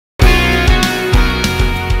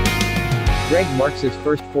Gregg Marx's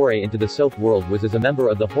first foray into the soap world was as a member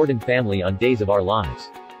of the Horton family on Days of Our Lives.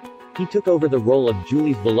 He took over the role of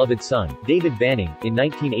Julie's beloved son, David Banning, in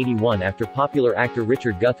 1981 after popular actor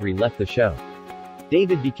Richard Guthrie left the show.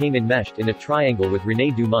 David became enmeshed in a triangle with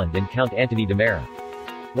René Dumond and Count Antony Demera.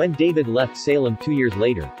 When David left Salem 2 years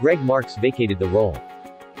later, Gregg Marx vacated the role.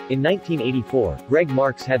 In 1984, Gregg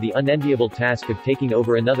Marx had the unenviable task of taking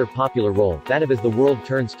over another popular role, that of As the World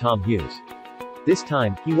Turns Tom Hughes. This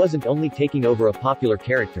time, he wasn't only taking over a popular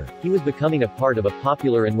character, he was becoming a part of a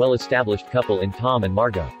popular and well-established couple in Tom and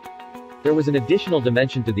Margot. There was an additional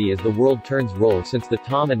dimension to the As the World Turns role since the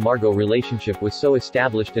Tom and Margot relationship was so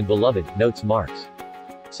established and beloved, notes Marx.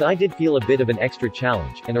 So I did feel a bit of an extra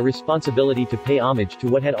challenge, and a responsibility to pay homage to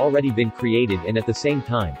what had already been created and at the same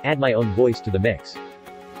time, add my own voice to the mix.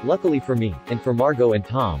 Luckily for me, and for Margot and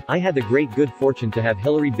Tom, I had the great good fortune to have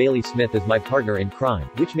Hilary Bailey Smith as my partner in crime,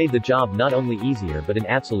 which made the job not only easier but an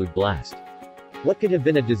absolute blast. What could have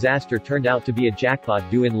been a disaster turned out to be a jackpot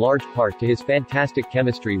due in large part to his fantastic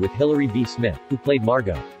chemistry with Hilary B. Smith, who played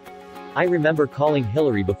Margot. I remember calling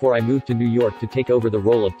Hilary before I moved to New York to take over the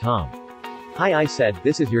role of Tom. "Hi," I said,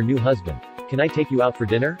 "this is your new husband. Can I take you out for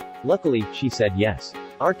dinner?" Luckily, she said yes.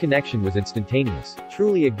 Our connection was instantaneous.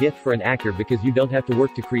 Truly a gift for an actor because you don't have to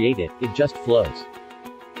work to create it, it just flows.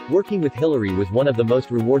 Working with Hilary was one of the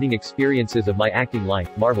most rewarding experiences of my acting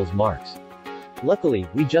life, marvels Marx. Luckily,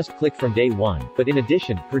 we just clicked from day one, but in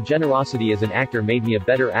addition, her generosity as an actor made me a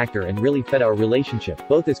better actor and really fed our relationship,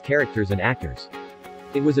 both as characters and actors.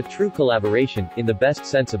 It was a true collaboration, in the best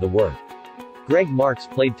sense of the word. Gregg Marx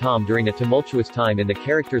played Tom during a tumultuous time in the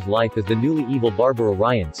character's life as the newly evil Barbara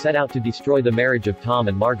Ryan set out to destroy the marriage of Tom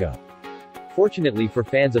and Margot. Fortunately for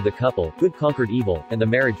fans of the couple, good conquered evil, and the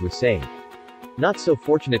marriage was saved. Not so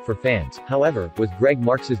fortunate for fans, however, was Gregg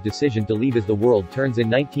Marx's decision to leave As the World Turns in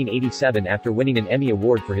 1987 after winning an Emmy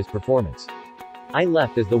Award for his performance. I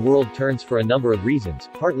left As the World Turns for a number of reasons,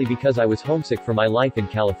 partly because I was homesick for my life in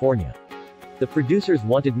California. The producers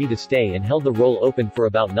wanted me to stay and held the role open for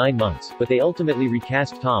about 9 months, but they ultimately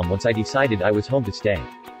recast Tom once I decided I was home to stay.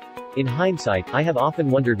 In hindsight, I have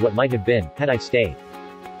often wondered what might have been, had I stayed.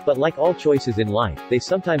 But like all choices in life, they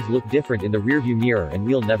sometimes look different in the rearview mirror and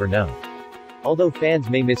we'll never know. Although fans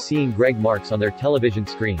may miss seeing Gregg Marx on their television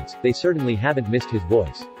screens, they certainly haven't missed his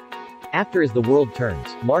voice. After As the World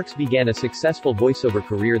Turns, Marx began a successful voiceover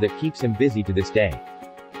career that keeps him busy to this day.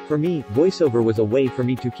 For me, voiceover was a way for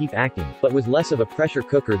me to keep acting, but was less of a pressure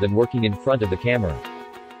cooker than working in front of the camera.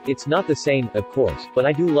 It's not the same, of course, but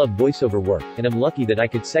I do love voiceover work, and I'm lucky that I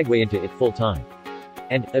could segue into it full time.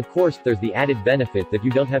 And, of course, there's the added benefit that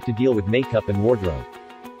you don't have to deal with makeup and wardrobe.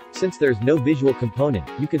 Since there's no visual component,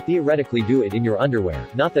 you could theoretically do it in your underwear,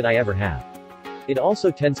 not that I ever have. It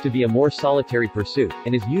also tends to be a more solitary pursuit,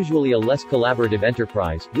 and is usually a less collaborative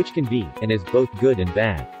enterprise, which can be, and is, both good and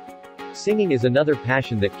bad. Singing is another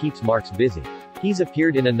passion that keeps Marx busy. He's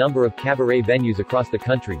appeared in a number of cabaret venues across the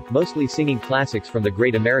country, mostly singing classics from the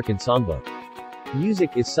Great American Songbook.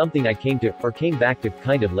 Music is something I came back to,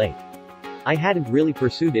 kind of late. I hadn't really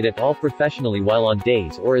pursued it at all professionally while on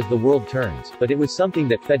Days or As the World Turns, but it was something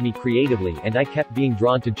that fed me creatively and I kept being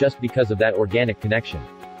drawn to just because of that organic connection.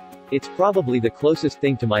 It's probably the closest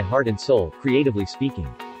thing to my heart and soul, creatively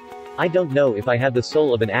speaking. I don't know if I have the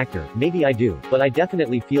soul of an actor, maybe I do, but I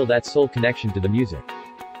definitely feel that soul connection to the music.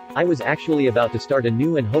 I was actually about to start a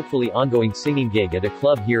new and hopefully ongoing singing gig at a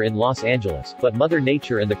club here in Los Angeles, but Mother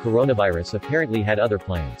Nature and the coronavirus apparently had other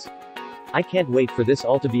plans. I can't wait for this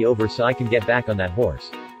all to be over so I can get back on that horse.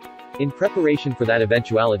 In preparation for that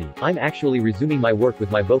eventuality, I'm actually resuming my work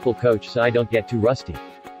with my vocal coach so I don't get too rusty.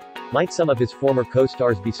 Might some of his former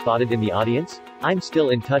co-stars be spotted in the audience? I'm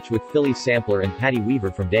still in touch with Philly Sampler and Patty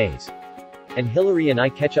Weaver from Days. And Hilary and I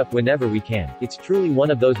catch up whenever we can. It's truly one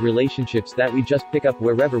of those relationships that we just pick up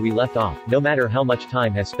wherever we left off, no matter how much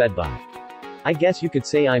time has sped by. I guess you could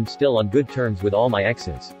say I'm still on good terms with all my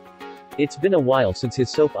exes. It's been a while since his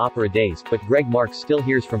soap opera days, but Gregg Marx still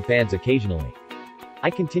hears from fans occasionally. I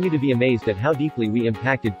continue to be amazed at how deeply we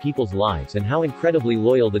impacted people's lives and how incredibly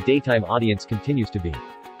loyal the daytime audience continues to be.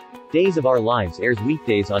 Days of Our Lives airs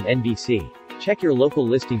weekdays on NBC. Check your local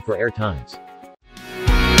listing for air times.